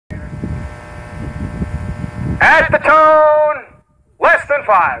At the tone, less than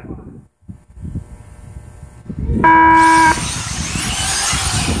 5.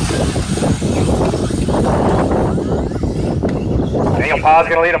 Daniel Pa's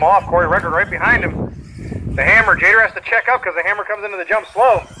going to lead him off. Corey Record right behind him. The hammer, Jader has to check up because the hammer comes into the jump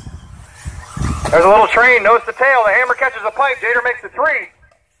slow. There's a little train, nose to tail. The hammer catches the pipe. Jader makes the 3.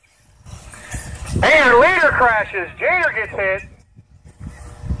 And your leader crashes. Jader gets hit.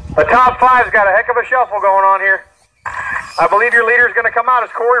 The top 5's got a heck of a shuffle going on here. I believe your leader is going to come out as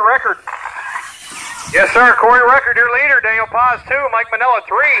Corey Record. Yes, sir. Corey Record, your leader. Daniel Paz 2. Mike Manella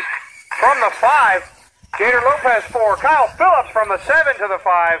 3 from the 5. Jader Lopez 4. Kyle Phillips from the 7 to the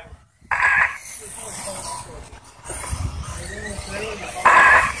 5.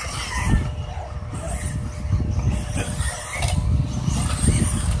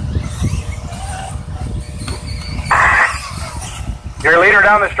 Your leader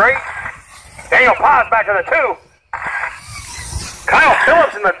down the straight. Daniel Paz back to the 2. Kyle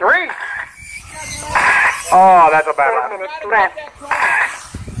Phillips in the 3. Oh, that's a bad one.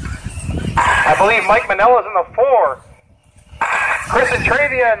 I believe Mike Manella's in the 4. Chris and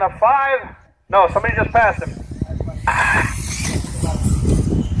Travia in the 5. No, somebody just passed him.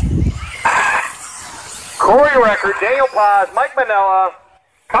 Corey Record, Daniel Paz, Mike Manella,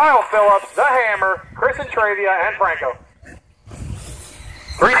 Kyle Phillips, The Hammer, Chris and Travia, and Franco.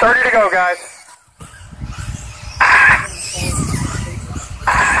 3:30 to go, guys.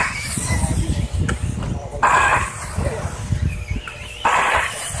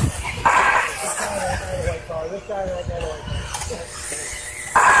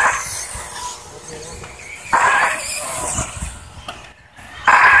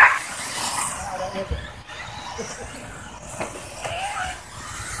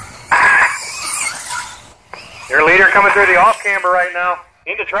 Your leader coming through the off-camber right now.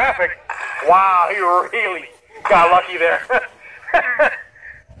 Into traffic. Wow, he really got lucky there.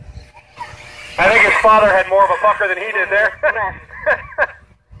 I think his father had more of a pucker than he did there.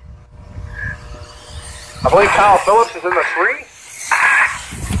 I believe Kyle Phillips is in the 3.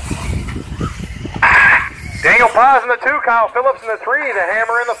 Daniel Paz in the 2, Kyle Phillips in the 3, the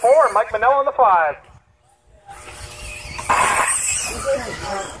Hammer in the 4, and Mike Manella in the 5.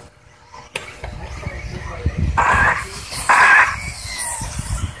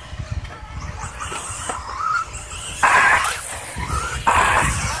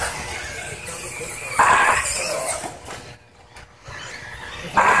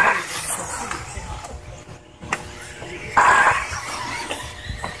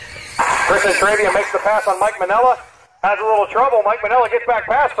 Chris Travia makes the pass on Mike Manella. Has a little trouble. Mike Manella gets back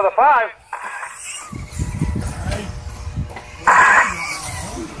pass for the 5.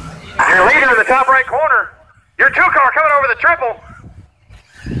 Your leader in the top right corner. Your 2 car coming over the triple.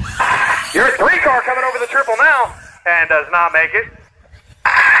 Your 3 car coming over the triple now. And does not make it.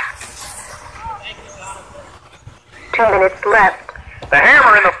 2 minutes left. The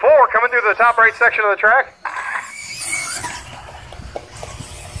Hammer in the 4 coming through the top right section of the track.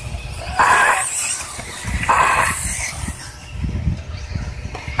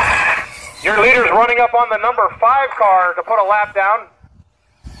 Your leader's running up on the number 5 car to put a lap down.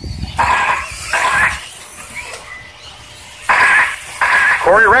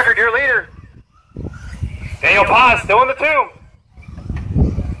 Corey Record, your leader. Daniel Paz still in the 2.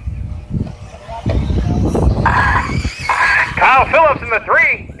 Kyle Phillips in the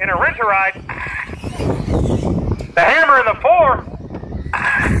 3 in a renter ride. The Hammer in the 4.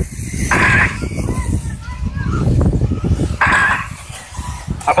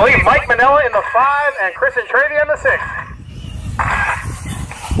 I believe Mike Manella in the 5 and Chris and Travia in the 6.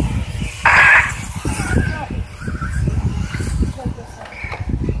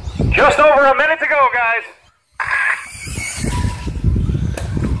 Just over a minute to go, guys.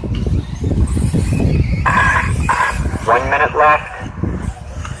 One minute left.